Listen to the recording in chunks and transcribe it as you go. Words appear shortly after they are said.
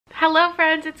Hello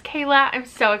friends, it's Kayla. I'm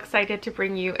so excited to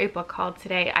bring you a book haul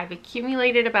today. I've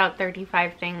accumulated about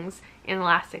 35 things in the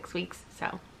last 6 weeks,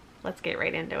 so let's get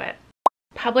right into it.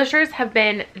 Publishers have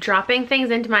been dropping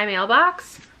things into my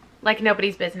mailbox like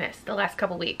nobody's business the last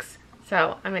couple weeks.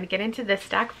 So I'm going to get into this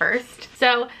stack first.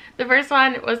 So the first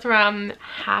one was from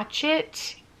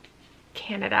Hatchet,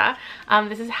 Canada.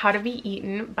 This is How to Be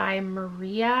Eaten by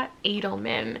Maria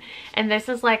Edelman. And this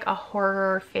is like a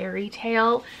horror fairy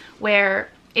tale where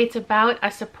it's about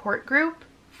a support group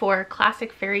for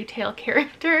classic fairy tale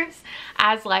characters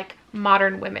as like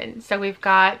modern women. So we've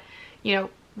got, you know,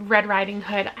 Red Riding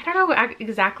Hood. I don't know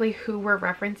exactly who we're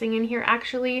referencing in here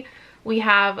actually. We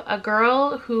have a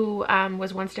girl who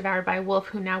was once devoured by a wolf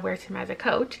who now wears him as a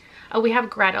coat. We have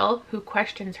Gretel, who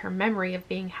questions her memory of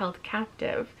being held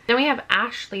captive. Then we have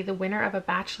Ashley, the winner of a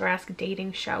Bachelor-esque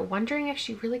dating show, wondering if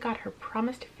she really got her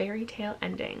promised fairy tale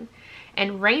ending.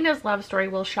 And Raina's love story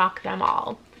will shock them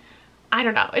all. I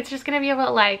don't know. It's just going to be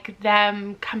about like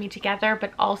them coming together,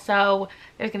 but also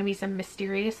there's going to be some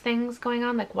mysterious things going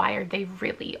on. Like, why are they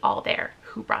really all there?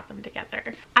 Who brought them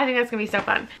together? I think that's going to be so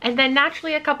fun. And then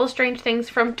naturally a couple strange things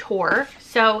from Tor.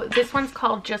 So this one's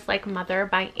called Just Like Mother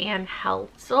by Anne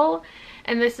Helsel.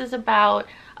 And this is about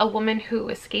a woman who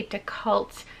escaped a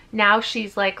cult. Now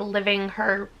she's like living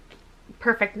her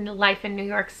perfect life in New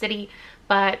York City,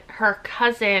 but her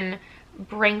cousin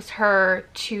brings her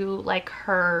to like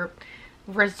her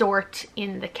resort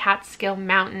in the Catskill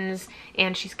Mountains,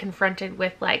 and she's confronted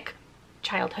with like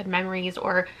childhood memories,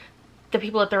 or the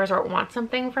people at the resort want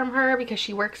something from her because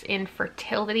she works in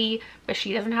fertility but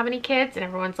she doesn't have any kids, and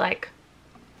everyone's like,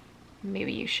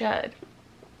 maybe you should,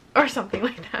 or something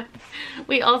like that.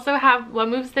 We also have What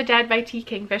Moves the Dead by T.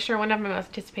 Kingfisher, one of my most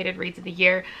anticipated reads of the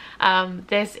year.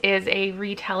 This is a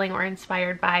retelling or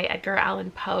inspired by Edgar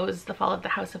Allan Poe's The Fall of the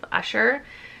House of Usher.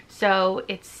 So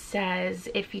it says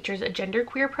it features a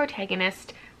genderqueer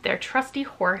protagonist, their trusty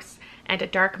horse, and a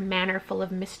dark manor full of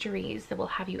mysteries that will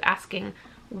have you asking,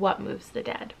 what moves the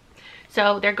dead?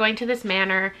 So they're going to this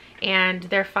manor and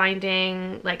they're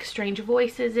finding like strange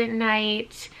voices at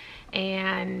night,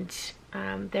 and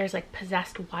there's like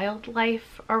possessed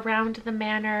wildlife around the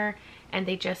manor, and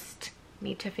they just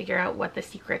need to figure out what the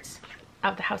secrets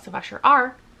of the House of Usher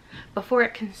are before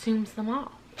it consumes them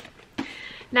all.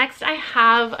 Next, I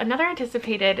have another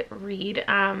anticipated read.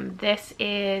 This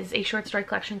is a short story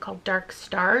collection called Dark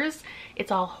Stars.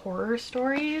 It's all horror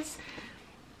stories.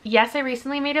 Yes, I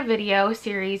recently made a video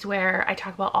series where I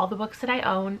talk about all the books that I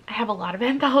own. I have a lot of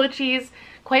anthologies,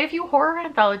 quite a few horror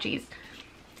anthologies.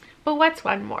 But what's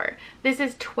one more? This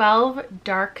is 12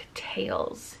 Dark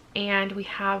Tales, and we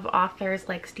have authors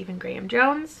like Stephen Graham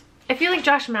Jones. I feel like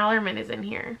Josh Malerman is in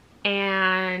here,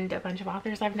 and a bunch of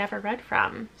authors I've never read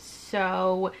from.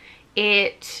 So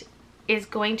it is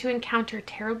going to encounter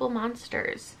terrible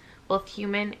monsters, both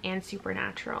human and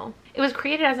supernatural. It was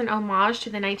created as an homage to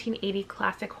the 1980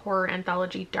 classic horror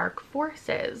anthology Dark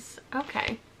Forces.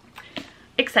 Okay.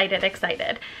 Excited,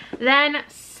 excited. Then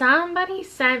somebody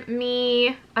sent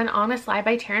me An Honest Lie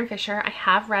by Taryn Fisher. I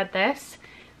have read this.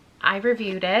 I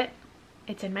reviewed it.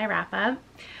 It's in my wrap-up.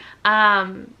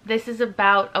 This is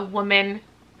about a woman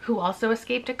who also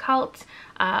escaped a cult.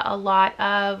 A lot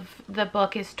of the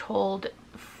book is told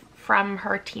from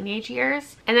her teenage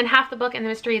years, and then half the book and the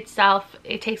mystery itself,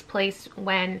 it takes place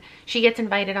when she gets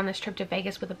invited on this trip to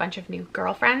Vegas with a bunch of new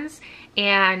girlfriends,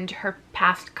 and her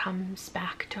past comes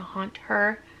back to haunt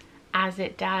her, as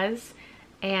it does.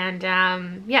 And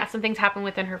yeah, some things happen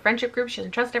within her friendship group. She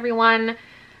doesn't trust everyone.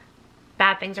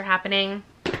 Bad things are happening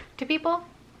to people.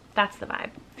 That's the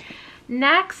vibe.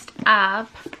 Next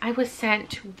up, I was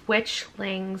sent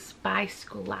Witchlings by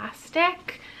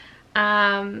Scholastic.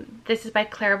 This is by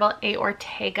Claribel A.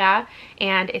 Ortega,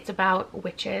 and it's about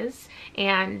witches.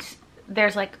 And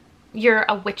there's like, you're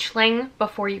a witchling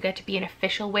before you get to be an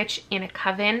official witch in a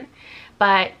coven.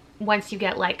 But once you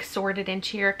get like sorted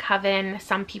into your coven,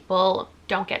 some people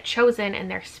don't get chosen and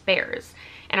they're spares.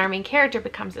 And our main character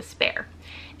becomes a spare.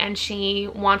 And she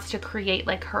wants to create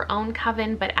like her own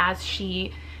coven, but as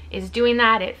she is doing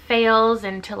that, it fails,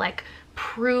 and to like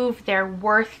prove their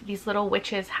worth, these little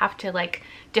witches have to like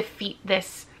defeat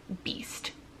this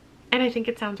beast. And I think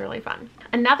it sounds really fun.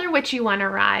 Another witchy one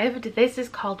arrived. This is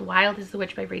called Wild is the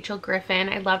Witch by Rachel Griffin.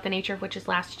 I love The Nature of Witches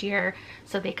last year,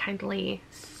 so they kindly,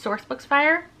 Source Books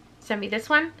Fire, sent me this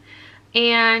one.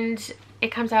 And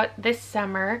it comes out this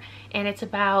summer, and it's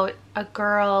about a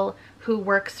girl who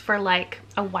works for like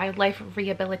a wildlife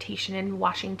rehabilitation in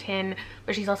Washington,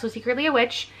 but she's also secretly a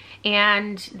witch.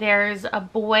 And there's a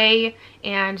boy,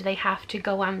 and they have to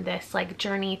go on this like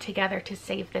journey together to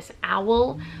save this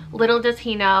owl. Little does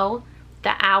he know,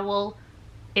 the owl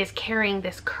is carrying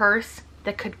this curse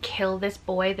that could kill this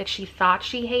boy that she thought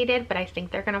she hated, but I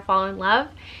think they're gonna fall in love.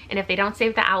 And if they don't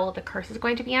save the owl, the curse is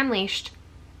going to be unleashed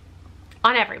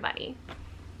on everybody.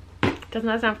 Doesn't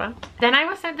that sound fun? Then I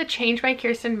was sent The Change by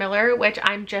Kirsten Miller, which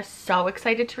I'm just so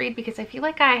excited to read because I feel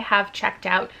like I have checked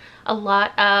out a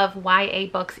lot of YA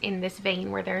books in this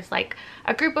vein where there's like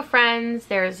a group of friends,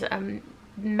 there's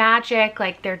magic,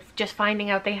 like they're just finding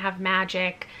out they have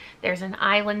magic, there's an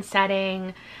island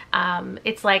setting,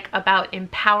 it's like about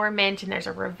empowerment, and there's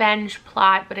a revenge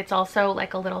plot, but it's also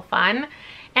like a little fun.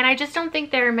 And I just don't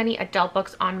think there are many adult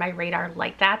books on my radar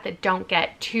like that that don't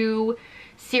get too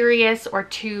serious or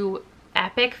too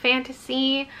epic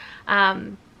fantasy.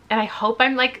 And I hope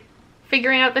I'm like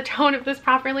figuring out the tone of this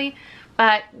properly,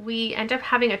 but we end up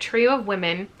having a trio of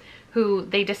women who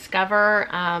they discover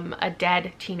a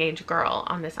dead teenage girl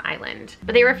on this island,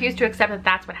 but they refuse to accept that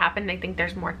that's what happened. They think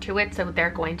there's more to it, so they're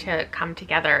going to come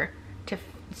together to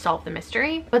solve the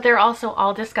mystery. But they're also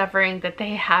all discovering that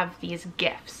they have these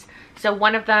gifts. So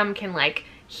one of them can like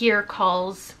hear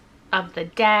calls of the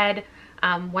dead.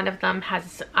 One of them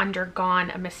has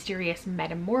undergone a mysterious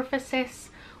metamorphosis.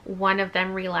 One of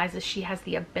them realizes she has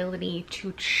the ability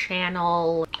to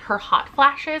channel her hot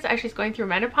flashes as she's going through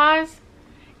menopause.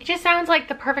 It just sounds like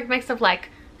the perfect mix of like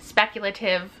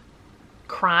speculative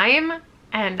crime,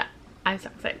 and I'm so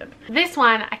excited. This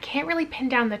one, I can't really pin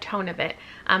down the tone of it.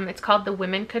 It's called The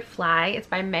Women Could Fly. It's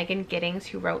by Megan Giddings,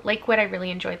 who wrote Lakewood. I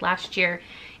really enjoyed last year.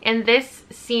 And this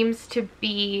seems to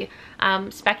be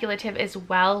speculative as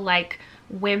well, like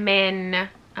women,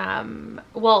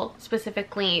 well,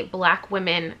 specifically Black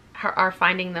women are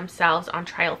finding themselves on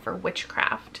trial for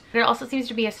witchcraft. It also seems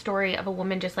to be a story of a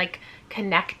woman just like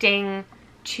connecting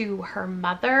to her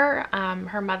mother.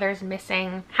 Her mother's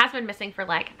missing, has been missing for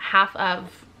like half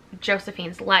of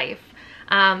Josephine's life.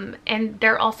 And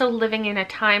they're also living in a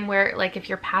time where like if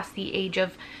you're past the age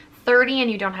of 30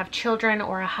 and you don't have children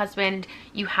or a husband,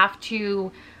 you have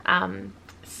to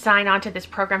sign on to this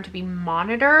program to be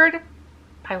monitored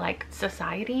by like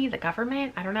society, the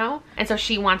government, I don't know. And so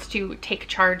she wants to take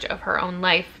charge of her own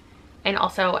life, and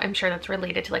also I'm sure that's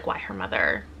related to like why her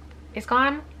mother is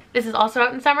gone. This is also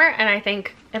out in summer, and I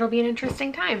think it'll be an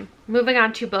interesting time. Moving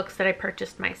on to books that I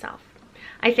purchased myself.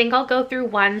 I think I'll go through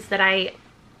ones that I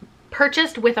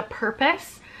purchased with a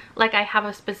purpose, like I have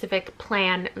a specific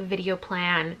plan, video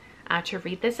plan to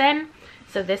read this in.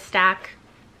 So this stack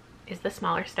is the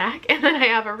smaller stack, and then I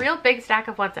have a real big stack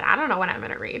of ones that I don't know what I'm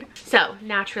gonna read. So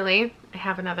naturally, I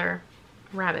have another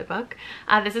rabbit book.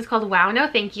 This is called Wow No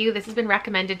Thank You. This has been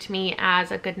recommended to me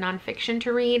as a good nonfiction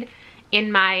to read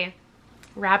in my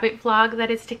rabbit vlog that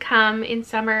is to come in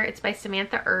summer. It's by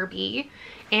Samantha Irby,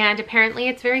 and apparently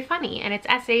it's very funny, and it's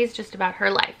essays just about her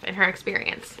life and her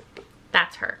experience.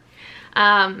 That's her.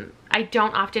 I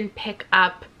don't often pick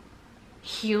up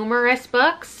humorous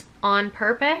books on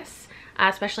purpose,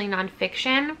 especially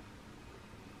nonfiction,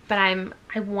 but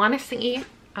I want to see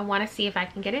if I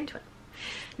can get into it.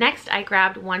 Next, I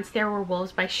grabbed Once There Were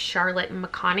Wolves by Charlotte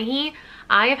McConaughey.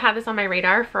 I have had this on my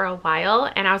radar for a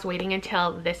while, and I was waiting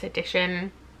until this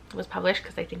edition was published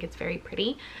because I think it's very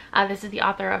pretty. This is the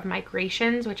author of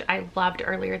Migrations, which I loved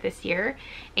earlier this year,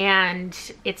 and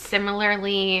it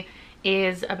similarly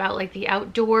is about like the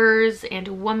outdoors and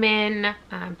women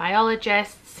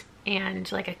biologists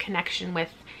and like a connection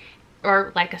with,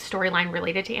 or like a storyline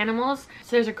related to animals.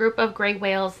 So there's a group of gray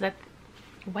whales that,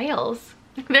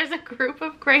 there's a group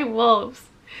of gray wolves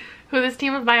who this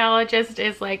team of biologists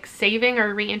is like saving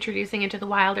or reintroducing into the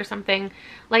wild or something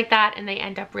like that, and they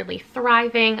end up really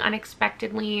thriving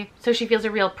unexpectedly. So she feels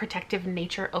a real protective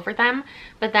nature over them,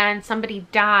 but then somebody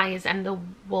dies and the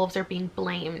wolves are being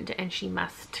blamed, and she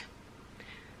must,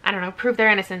 I don't know, prove their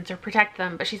innocence or protect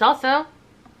them, but she's also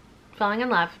falling in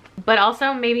love. But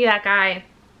also maybe that guy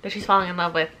that she's falling in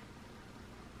love with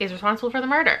is responsible for the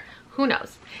murder. Who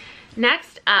knows?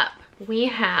 Next up, we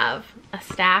have a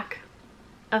stack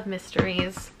of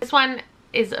mysteries. This one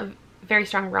is a very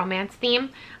strong romance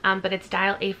theme, but it's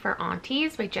Dial A for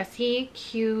Aunties by Jessie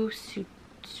Q.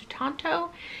 Sutanto.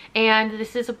 And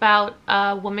this is about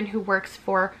a woman who works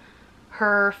for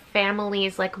her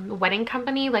family's like wedding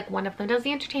company. Like one of them does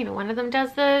the entertainment, one of them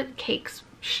does the cakes,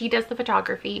 she does the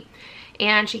photography,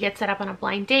 and she gets set up on a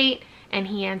blind date and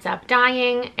he ends up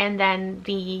dying, and then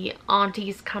the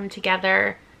aunties come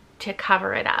together to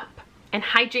cover it up and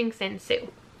hijinks ensue.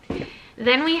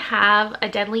 Then we have A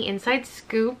Deadly Inside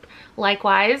Scoop,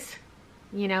 likewise,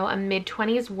 you know, a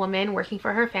mid-20s woman working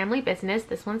for her family business.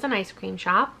 This one's an ice cream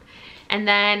shop, and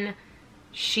then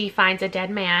she finds a dead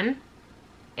man,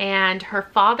 and her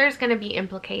father's going to be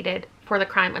implicated for the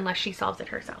crime unless she solves it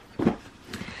herself.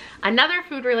 Another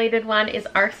food related one is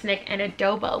Arsenic and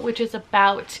Adobo, which is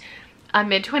about a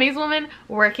mid-20s woman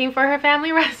working for her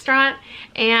family restaurant,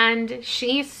 and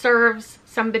she serves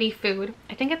somebody food.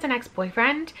 I think it's an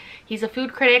ex-boyfriend. He's a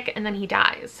food critic and then he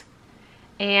dies.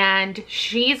 And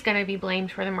she's gonna be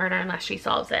blamed for the murder unless she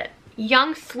solves it.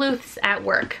 Young sleuths at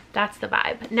work. That's the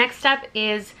vibe. Next up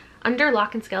is Under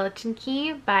Lock and Skeleton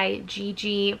Key by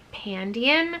Gigi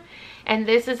Pandian. And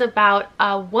this is about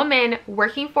a woman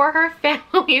working for her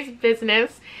family's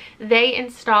business. They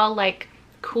install like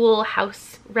cool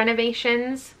house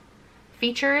renovations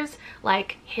features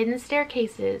like hidden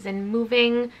staircases and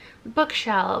moving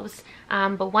bookshelves.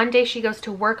 But one day she goes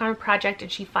to work on a project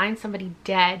and she finds somebody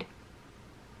dead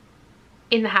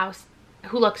in the house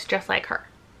who looks just like her.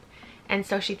 And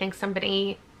so she thinks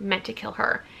somebody meant to kill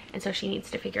her. And so she needs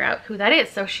to figure out who that is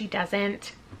so she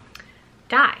doesn't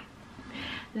die.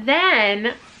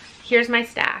 Then here's my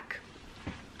stack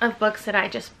of books that I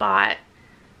just bought.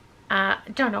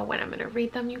 Don't know when I'm gonna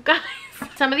read them, you guys.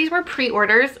 Some of these were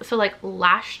pre-orders. So like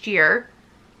last year,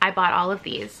 I bought all of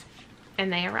these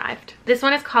and they arrived. This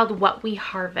one is called What We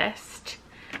Harvest.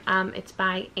 It's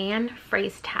by Anne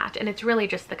Freistat, and it's really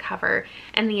just the cover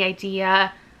and the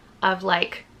idea of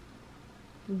like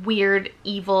weird,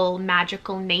 evil,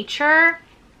 magical nature.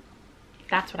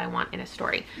 That's what I want in a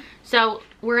story. So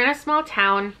we're in a small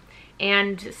town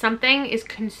and something is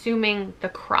consuming the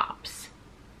crops.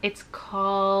 It's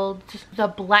called the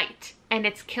blight, and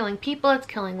it's killing people, it's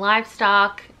killing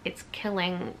livestock, it's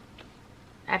killing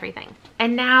everything.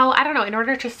 And now, I don't know, in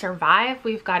order to survive,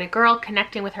 we've got a girl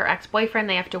connecting with her ex-boyfriend.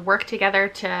 They have to work together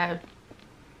to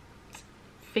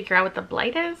figure out what the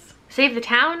blight is. Save the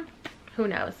town? Who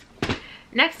knows?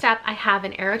 Next up, I have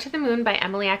An Arrow to the Moon by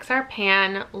Emily X.R.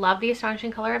 Pan. Love The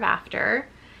Astonishing Color of After.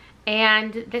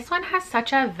 And this one has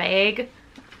such a vague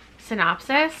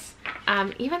synopsis.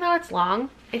 Even though it's long,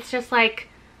 it's just like,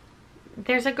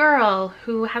 there's a girl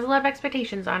who has a lot of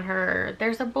expectations on her.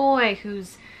 There's a boy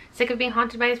who's sick of being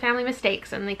haunted by his family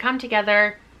mistakes, and they come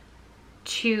together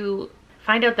to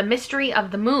find out the mystery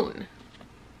of the moon.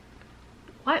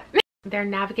 What? They're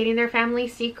navigating their family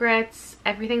secrets.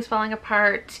 Everything's falling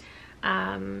apart.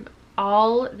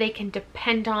 All they can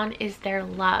depend on is their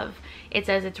love. It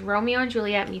says it's Romeo and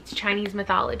Juliet meets Chinese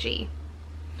mythology.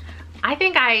 I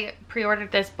think I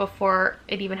pre-ordered this before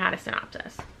it even had a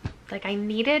synopsis. Like, I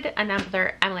needed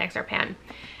another Emily X.R. Pan,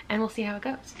 and we'll see how it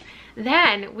goes.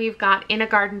 Then we've got In a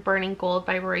Garden Burning Gold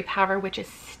by Rory Power, which is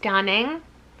stunning,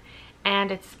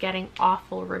 and it's getting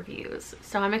awful reviews.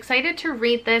 So I'm excited to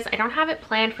read this. I don't have it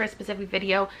planned for a specific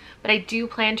video, but I do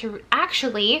plan to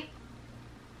actually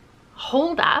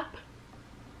hold up.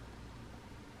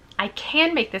 I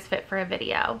can make this fit for a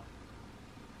video.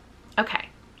 Okay,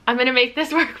 I'm gonna make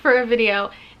this work for a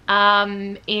video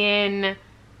in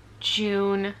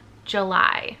June,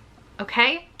 July.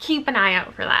 Okay, keep an eye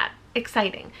out for that.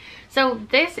 Exciting. So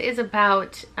this is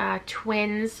about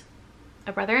twins,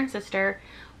 a brother and sister.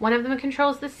 One of them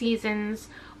controls the seasons.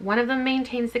 One of them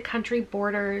maintains the country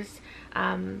borders.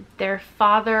 Their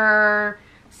father,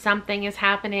 something is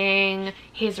happening,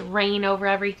 his reign over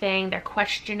everything. They're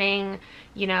questioning,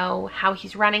 you know, how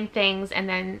he's running things. And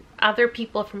then other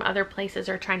people from other places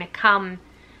are trying to come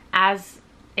as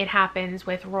it happens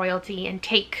with royalty and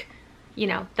take, you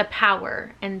know, the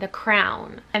power and the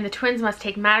crown. And the twins must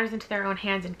take matters into their own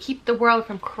hands and keep the world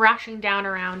from crashing down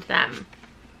around them.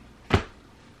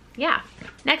 Yeah.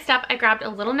 Next up, I grabbed a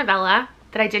little novella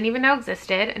that I didn't even know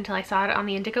existed until I saw it on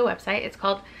the Indigo website. It's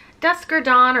called Dusk or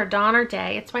Dawn or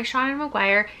Day. It's by Sean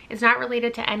McGuire. It's not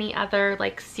related to any other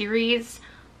like series,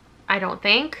 I don't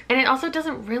think. And it also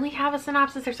doesn't really have a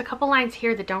synopsis. There's a couple lines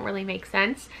here that don't really make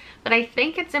sense, but I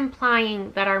think it's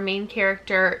implying that our main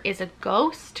character is a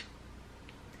ghost.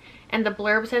 And the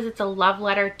blurb says it's a love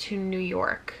letter to New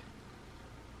York.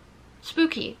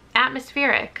 Spooky,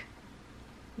 atmospheric,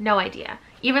 no idea.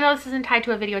 Even though this isn't tied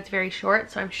to a video, it's very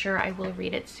short, so I'm sure I will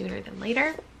read it sooner than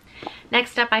later.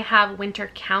 Next up, I have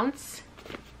Winter Counts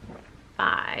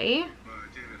by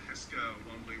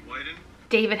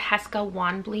David Heska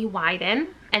Wanbley Wyden.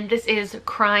 And this is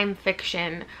crime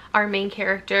fiction. Our main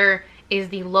character is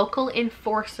the local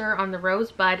enforcer on the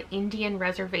Rosebud Indian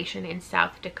Reservation in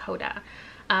South Dakota.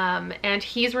 And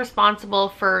he's responsible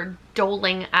for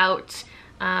doling out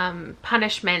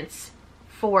punishments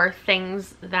for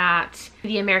things that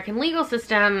the American legal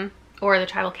system or the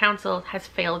tribal council has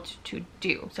failed to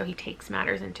do. So he takes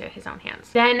matters into his own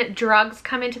hands. Then drugs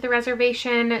come into the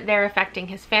reservation. They're affecting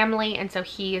his family, and so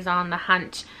he is on the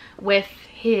hunt with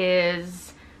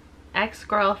his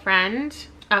ex-girlfriend.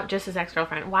 Oh, just his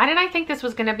ex-girlfriend. Why did I think this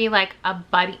was gonna be like a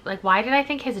buddy? Like, why did I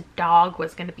think his dog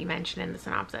was gonna be mentioned in the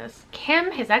synopsis?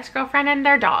 Kim, his ex-girlfriend, and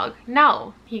their dog.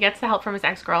 No. He gets the help from his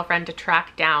ex-girlfriend to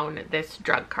track down this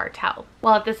drug cartel.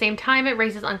 While at the same time, it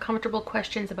raises uncomfortable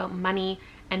questions about money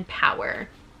and power.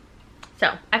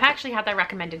 So, I've actually had that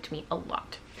recommended to me a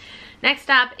lot. Next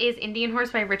up is Indian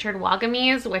Horse by Richard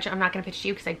Wagamese, which I'm not gonna pitch to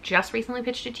you because I just recently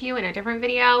pitched it to you in a different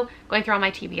video, going through all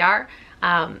my TBR.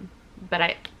 But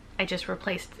I just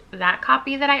replaced that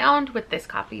copy that I owned with this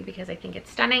copy because I think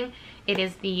it's stunning. It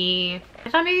is I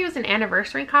thought maybe it was an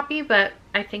anniversary copy, but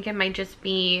I think it might just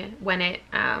be when it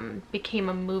became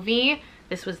a movie.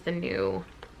 This was the new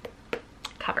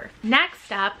cover.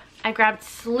 Next up, I grabbed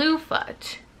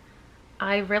Slewfoot.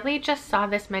 I really just saw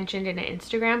this mentioned in an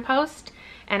Instagram post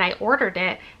and I ordered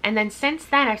it. And then since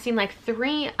then, I've seen like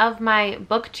 3 of my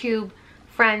BookTube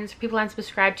friends, people I'm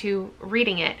subscribed to,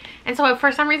 reading it. And so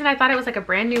for some reason I thought it was like a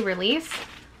brand new release,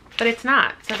 but it's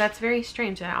not. So that's very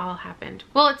strange that all happened.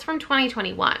 Well, it's from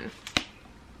 2021.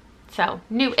 So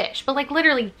new-ish, but like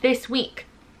literally this week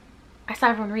I saw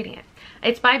everyone reading it.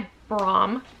 It's by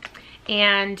Brahm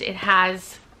and it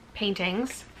has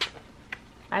paintings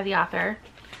by the author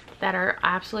that are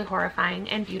absolutely horrifying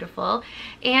and beautiful.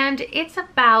 And it's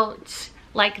about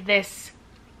like this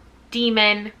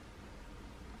demon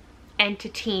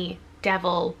entity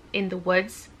devil in the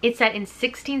woods. It's set in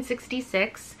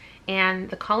 1666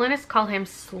 and the colonists call him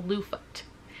Slewfoot,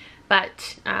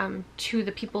 but to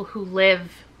the people who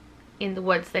live in the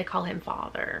woods they call him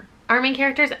Father. Our main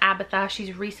character is Abatha.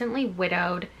 She's recently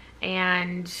widowed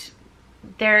and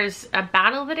there's a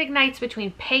battle that ignites between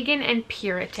pagan and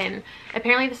Puritan.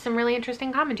 Apparently there's some really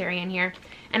interesting commentary in here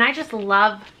and I just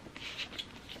love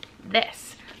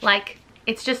this. Like,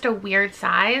 it's just a weird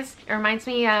size. It reminds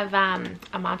me of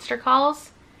a Monster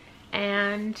Calls.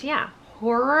 And yeah,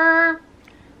 horror,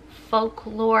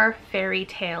 folklore, fairy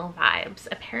tale vibes.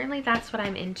 Apparently that's what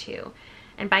I'm into.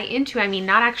 And by into, I mean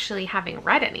not actually having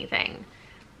read anything,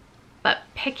 but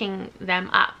picking them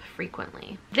up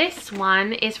frequently. This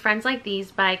one is Friends Like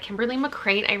These by Kimberly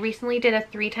McCreight. I recently did a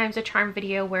 3 Times a Charm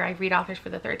video where I read authors for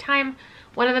the 3rd time.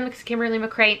 One of them is Kimberly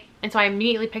McCreight, and so I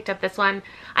immediately picked up this one.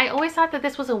 I always thought that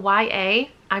this was a YA.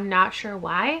 I'm not sure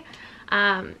why.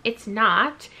 It's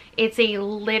not. It's a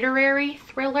literary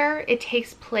thriller. It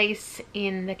takes place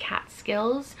in the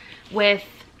Catskills with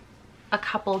a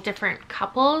couple different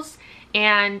couples,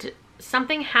 and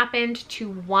something happened to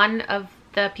one of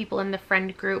the people in the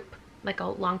friend group like a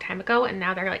long time ago, and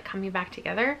now they're like coming back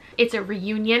together. It's a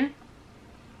reunion,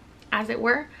 as it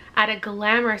were, at a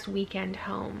glamorous weekend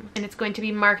home, and it's going to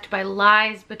be marked by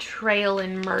lies, betrayal,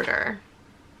 and murder.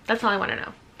 That's all I want to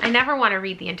know. I never want to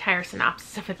read the entire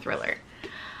synopsis of a thriller.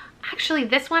 Actually,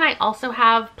 this one I also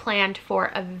have planned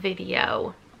for a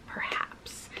video,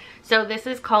 perhaps. So this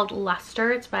is called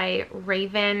Luster. It's by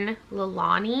Raven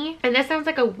Lalani, and this sounds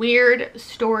like a weird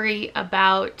story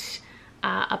about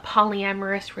a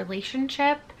polyamorous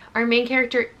relationship. Our main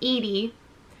character, Edie,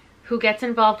 who gets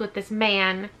involved with this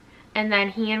man, and then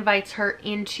he invites her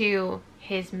into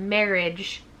his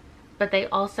marriage, but they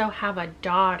also have a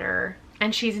daughter,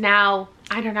 and she's now,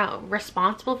 I don't know,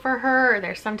 responsible for her, or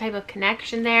there's some type of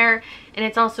connection there. And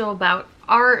it's also about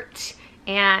art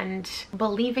and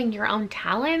believing your own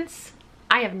talents.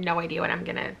 I have no idea what I'm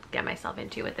gonna get myself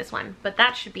into with this one, but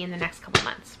that should be in the next couple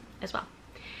months as well.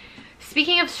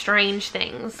 Speaking of strange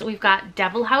things, we've got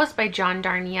Devil House by John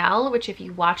Darnielle, which if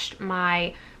you watched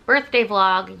my birthday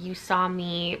vlog, you saw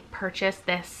me purchase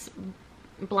this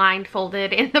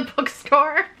blindfolded in the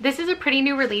bookstore. This is a pretty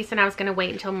new release, and I was gonna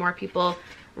wait until more people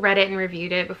read it and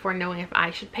reviewed it before knowing if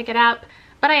I should pick it up,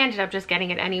 but I ended up just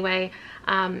getting it anyway.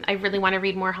 I really want to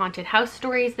read more haunted house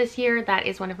stories this year. That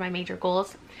is one of my major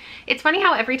goals. It's funny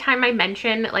how every time I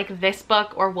mention like this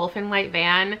book or Wolf in White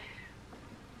Van,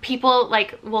 people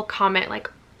like will comment like,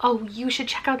 oh, you should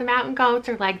check out The Mountain Goats,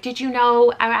 or like, did you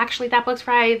know actually that book's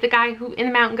by the guy who in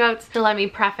The Mountain Goats? So let me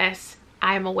preface,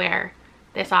 I am aware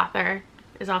this author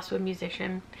is also a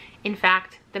musician. In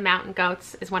fact, The Mountain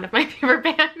Goats is one of my favorite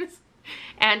bands.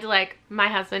 And like my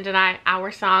husband and I,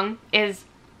 our song is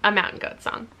a Mountain Goat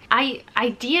song. I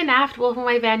DNF'd Wolf in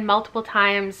White Van multiple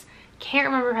times. Can't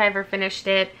remember if I ever finished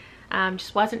it.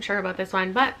 Just wasn't sure about this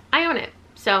one, but I own it.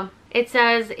 So it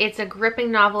says it's a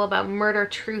gripping novel about murder,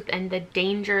 truth, and the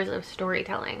dangers of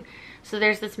storytelling. So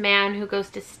there's this man who goes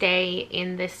to stay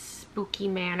in this spooky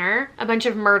manor. A bunch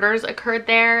of murders occurred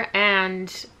there,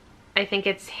 and I think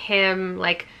it's him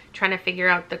like trying to figure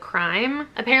out the crime.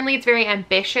 Apparently it's very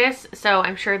ambitious, so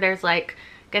I'm sure there's like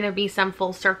gonna be some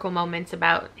full circle moments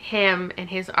about him and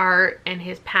his art and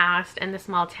his past and the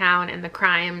small town and the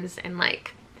crimes and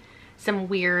like some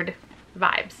weird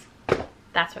vibes.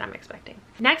 That's what I'm expecting.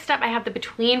 Next up, I have The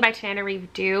Between by Tana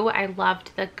Reeve Dew. I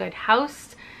loved The Good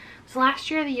House. It was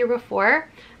last year or the year before.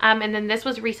 And then this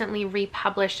was recently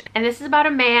republished. And this is about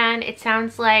a man. It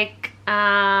sounds like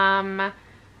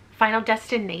Final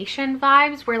Destination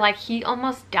vibes, where like he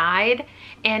almost died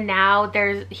and now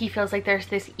he feels like there's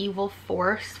this evil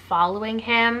force following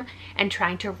him and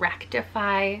trying to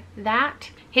rectify that.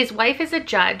 His wife is a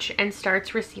judge and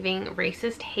starts receiving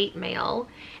racist hate mail,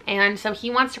 and so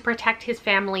he wants to protect his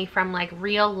family from like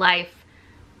real life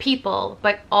people,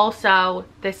 but also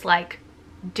this like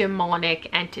demonic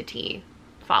entity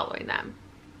following them.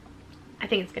 I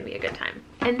think it's gonna be a good time.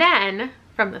 And then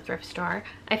from the thrift store,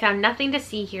 I found Nothing to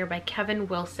See Here by Kevin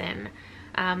Wilson,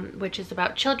 which is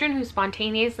about children who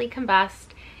spontaneously combust,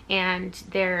 and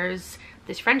there's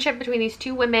this friendship between these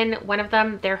two women. One of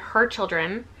them, they're her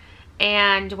children,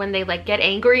 and when they like get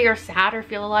angry or sad or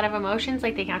feel a lot of emotions,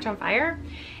 like they catch on fire,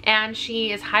 and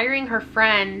she is hiring her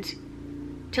friend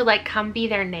to like come be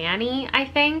their nanny, I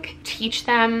think, teach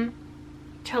them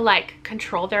to like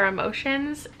control their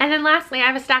emotions. And then lastly, I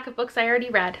have a stack of books I already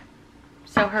read.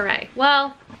 So hooray.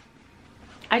 Well,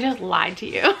 I just lied to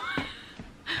you.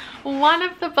 One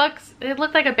of the books, it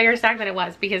looked like a bigger stack than it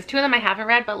was, because two of them I haven't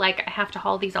read, but like I have to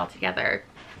haul these all together.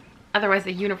 Otherwise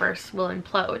the universe will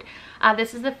implode.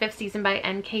 This is The Fifth Season by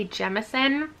N.K.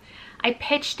 Jemisin. I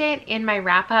pitched it in my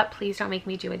wrap up. Please don't make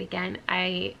me do it again.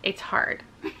 It's hard.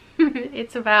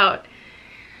 It's about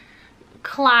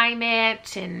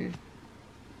climate and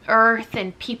earth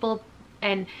and people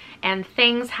and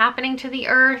things happening to the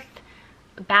earth,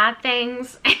 bad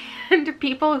things, and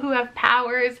people who have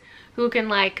powers who can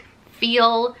like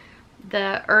feel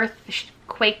the earth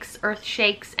quakes, earth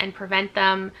shakes, and prevent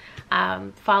them,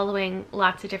 following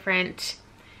lots of different,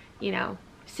 you know,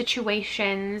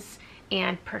 situations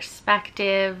and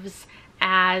perspectives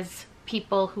as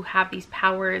people who have these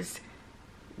powers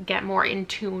get more in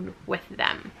tune with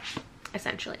them,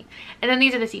 essentially. And then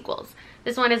these are the sequels.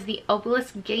 This one is The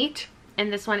Obelisk Gate,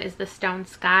 and this one is The Stone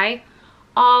Sky.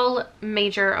 All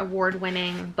major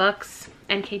award-winning books.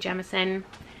 N.K. Jemisin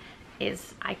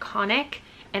is iconic,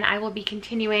 and I will be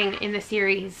continuing in the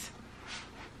series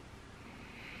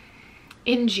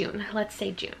in June. Let's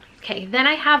say June. Okay, then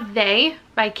I have They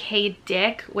by Kay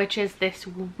Dick, which is this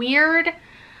weird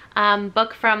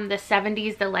book from the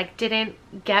 70s that like didn't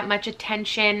get much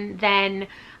attention then,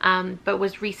 but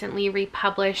was recently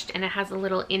republished, and it has a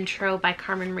little intro by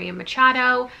Carmen Maria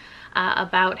Machado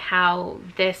about how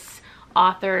this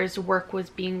author's work was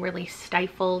being really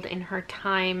stifled in her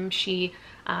time. She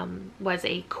was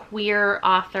a queer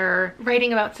author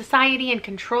writing about society and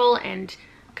control and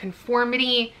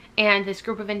conformity, and this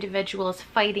group of individuals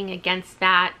fighting against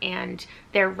that and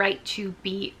their right to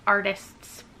be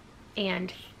artists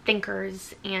and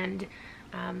thinkers and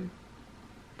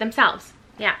themselves.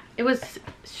 Yeah, it was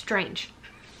strange.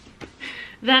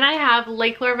 Then I have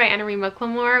Lake Lore by Anna Marie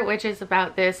McLemore, which is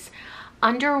about this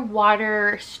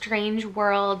underwater strange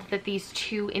world that these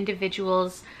two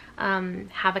individuals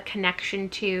have a connection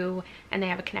to, and they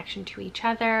have a connection to each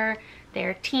other.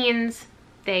 They're teens,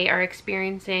 they are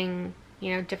experiencing,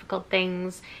 you know, difficult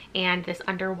things, and this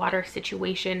underwater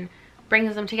situation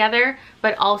brings them together,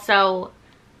 but also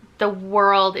the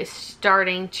world is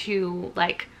starting to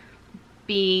like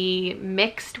be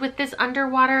mixed with this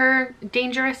underwater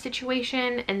dangerous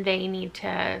situation, and they need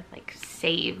to like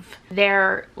save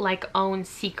their like own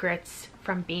secrets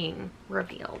from being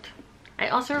revealed. I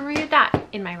also reviewed that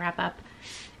in my wrap up.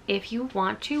 If you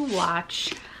want to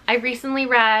watch, I recently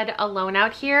read Alone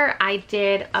Out Here. I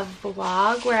did a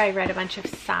vlog where I read a bunch of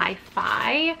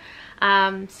sci-fi.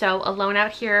 So Alone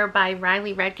Out Here by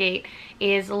Riley Redgate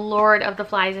is Lord of the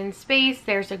Flies in Space.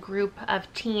 There's a group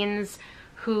of teens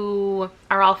who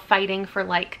are all fighting for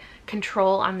like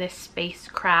control on this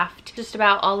spacecraft. Just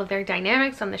about all of their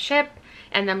dynamics on the ship,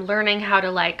 and them learning how to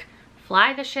like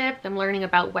fly the ship, them learning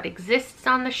about what exists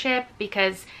on the ship,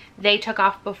 because they took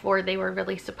off before they were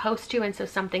really supposed to, and so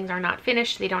some things are not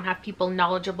finished. They don't have people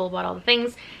knowledgeable about all the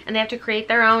things, and they have to create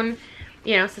their own,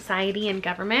 you know, society and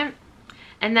government.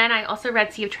 And then I also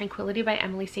read Sea of Tranquility by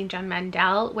Emily St. John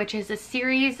Mandel, which is a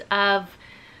series of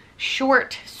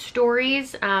short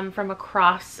stories from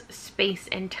across space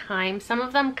and time. Some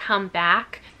of them come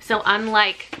back. So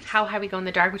unlike How High We Go in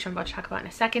the Dark, which I'm about to talk about in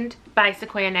a second, by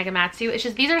Sequoia Negamatsu, it's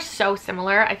just, these are so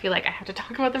similar. I feel like I have to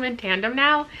talk about them in tandem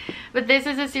now. But this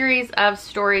is a series of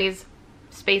stories,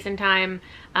 space and time,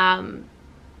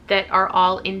 that are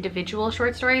all individual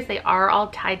short stories. They are all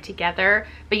tied together,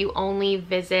 but you only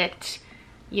visit,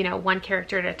 you know, one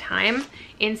character at a time.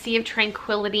 In Sea of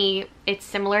Tranquility, it's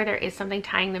similar. There is something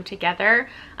tying them together,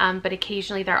 but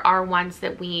occasionally there are ones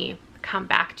that we come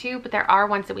back to, but there are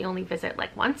ones that we only visit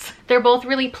like once. They're both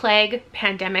really plague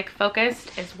pandemic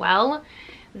focused as well.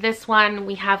 This one,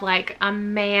 we have like a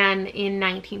man in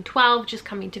 1912 just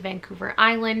coming to Vancouver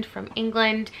Island from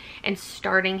England and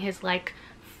starting his like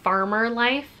farmer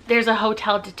life. There's a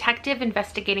hotel detective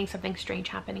investigating something strange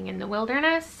happening in the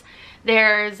wilderness.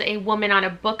 There's a woman on a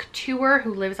book tour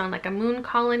who lives on like a moon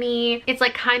colony. It's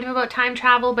like kind of about time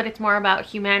travel, but it's more about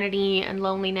humanity and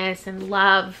loneliness and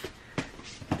love,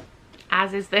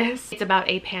 as is this. It's about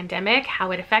a pandemic,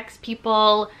 how it affects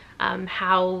people,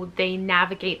 how they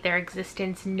navigate their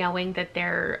existence knowing that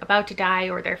they're about to die,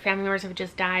 or their family members have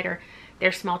just died, or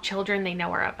their small children they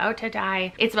know are about to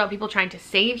die. It's about people trying to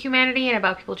save humanity and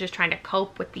about people just trying to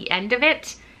cope with the end of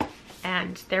it.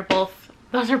 And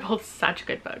those are both such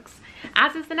good books.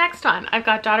 As is the next one. I've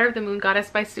got Daughter of the Moon Goddess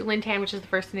by Sue Lin Tan, which is the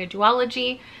first in a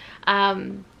duology.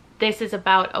 This is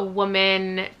about a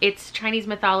woman. It's Chinese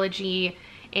mythology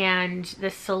and the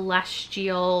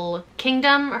celestial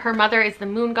kingdom. Her mother is the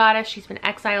moon goddess. She's been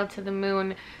exiled to the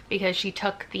moon because she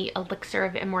took the elixir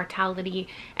of immortality,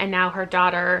 and now her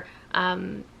daughter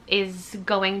is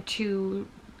going to,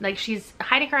 like, she's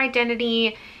hiding her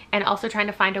identity and also trying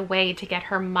to find a way to get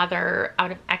her mother out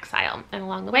of exile. And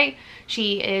along the way,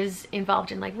 she is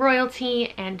involved in like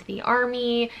royalty and the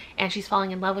army, and she's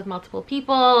falling in love with multiple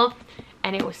people.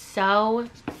 And it was so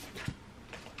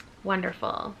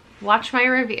wonderful. Watch my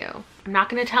review. I'm not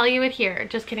going to tell you it here.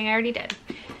 Just kidding, I already did.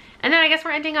 And then I guess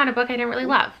we're ending on a book I didn't really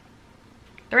love.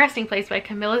 The Resting Place by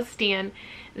Camilla Steen.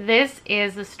 This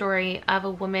is the story of a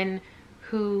woman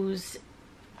whose,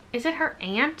 is it her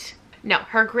aunt? No,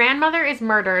 her grandmother is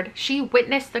murdered. She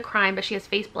witnessed the crime, but she has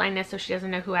face blindness, so she doesn't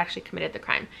know who actually committed the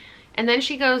crime. And then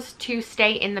she goes to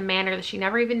stay in the manor that she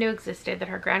never even knew existed, that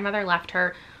her grandmother left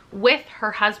her, with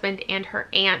her husband and her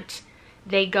aunt.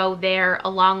 They go there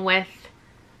along with,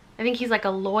 I think he's like a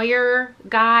lawyer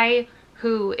guy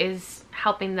who is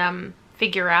helping them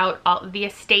figure out all the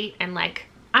estate, and like,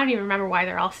 I don't even remember why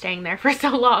they're all staying there for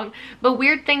so long, but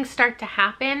weird things start to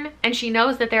happen, and she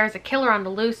knows that there is a killer on the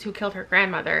loose who killed her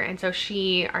grandmother, and so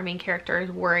she, our main character,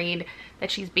 is worried that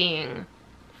she's being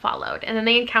followed. And then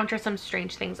they encounter some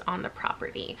strange things on the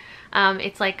property.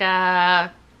 It's like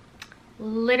a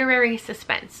literary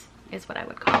suspense is what I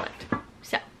would call it.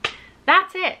 So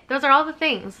that's it. Those are all the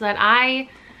things that I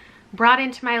brought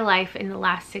into my life in the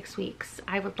last 6 weeks.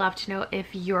 I would love to know if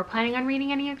you're planning on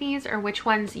reading any of these, or which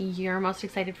ones you're most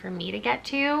excited for me to get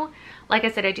to. Like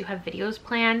I said, I do have videos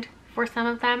planned for some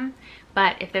of them,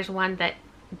 but if there's one that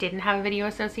didn't have a video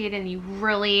associated and you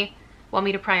really want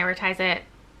me to prioritize it,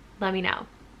 let me know.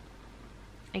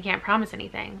 I can't promise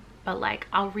anything, but like,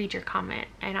 I'll read your comment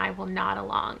and I will nod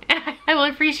along. And I will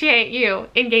appreciate you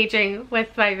engaging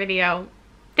with my video.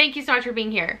 Thank you so much for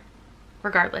being here,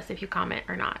 regardless if you comment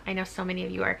or not. I know so many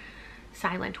of you are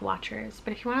silent watchers,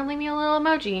 but if you want to leave me a little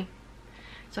emoji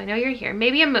so I know you're here.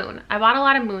 Maybe a moon. I bought a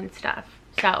lot of moon stuff.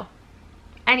 So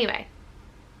anyway,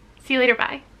 see you later.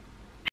 Bye.